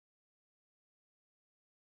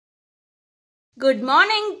Good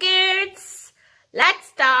morning, kids. Let's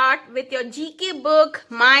start with your GK book,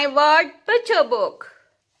 My Word Picture Book.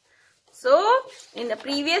 So, in the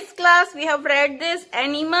previous class, we have read this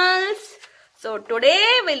animals. So, today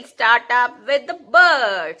we'll start up with the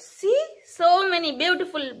birds. See, so many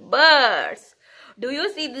beautiful birds. Do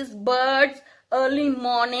you see these birds early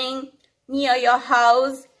morning near your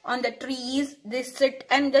house on the trees? They sit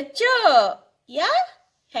and they chirp. Yeah?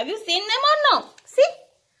 Have you seen them or no? See?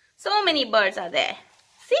 So many birds are there.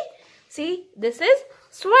 See, this is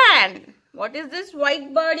swan. What is this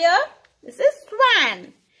white bird here? This is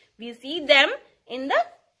swan. We see them in the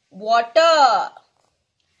water.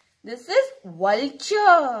 This is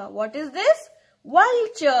vulture. What is this?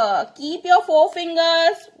 Vulture. Keep your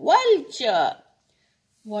forefingers. Vulture.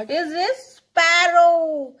 What is this?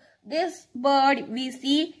 Sparrow. This bird we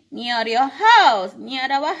see near your house, near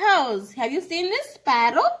our house. Have you seen this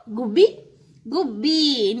sparrow? Gubbi.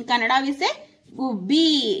 Gubbi. In Kannada we say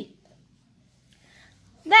Gubbi.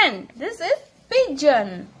 Then this is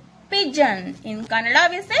pigeon. Pigeon. In Kannada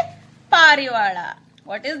we say Parivala.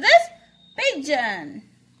 What is this? Pigeon.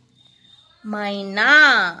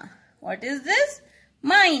 Maina. What is this?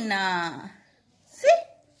 Maina. See?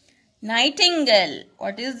 Nightingale.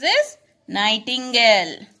 What is this?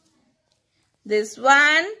 Nightingale. This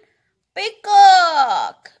one,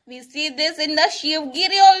 peacock. We see this in the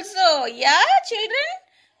Shivgiri also. Yeah, children?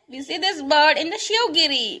 We see this bird in the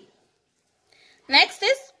Shivgiri. Next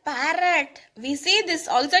is parrot. We see this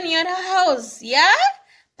also near our house. Yeah?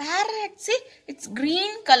 Parrot. See, it's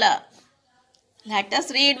green color. Let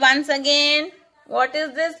us read once again. What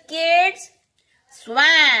is this, kids?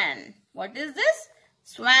 Swan. What is this?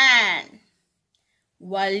 Swan.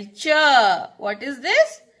 Vulture. What is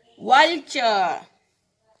this? Vulture.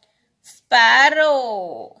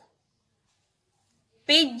 Sparrow.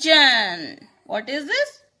 Pigeon. What is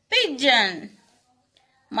this? Pigeon.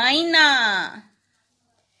 Maina.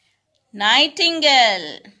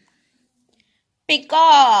 Nightingale.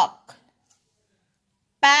 Peacock.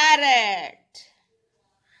 Parrot.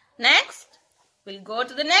 Next, we'll go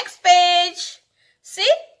to the next page.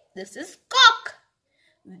 See, this is cock.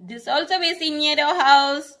 This also we see near our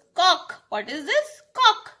house. Cock. What is this?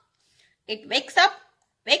 Cock. It wakes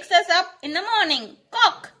us up in the morning.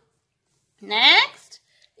 Cock. Next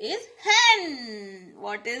is hen.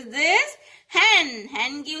 What is this? Hen.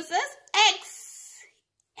 Hen gives us eggs.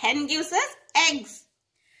 Hen gives us eggs.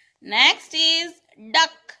 Next is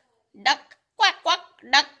duck. Duck. Quack, quack,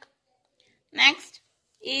 duck. Next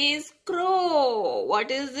is crow. What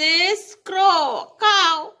is this? Crow.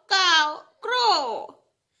 Cow, cow, crow.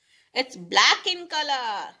 It's black in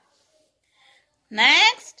color.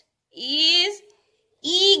 Next is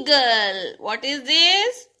eagle. What is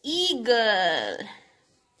this? Eagle.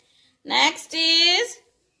 Next is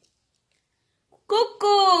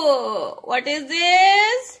cuckoo. What is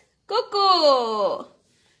this? Cuckoo.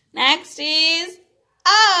 Next is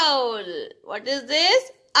owl. What is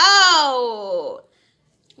this? Owl.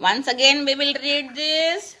 Once again we will read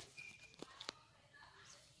this.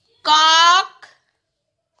 Cock.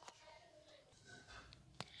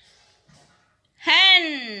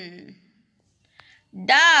 Hen.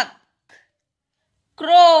 Duck.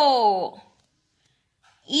 Crow.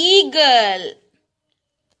 Eagle.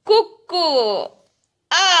 Cuckoo.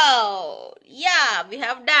 Owl. Yeah, we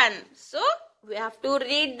have done. So, we have to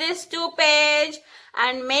read this 2-page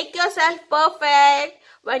and make yourself perfect.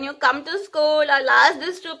 When you come to school, I'll ask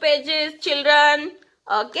these 2 pages, children.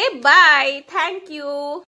 Okay, bye. Thank you.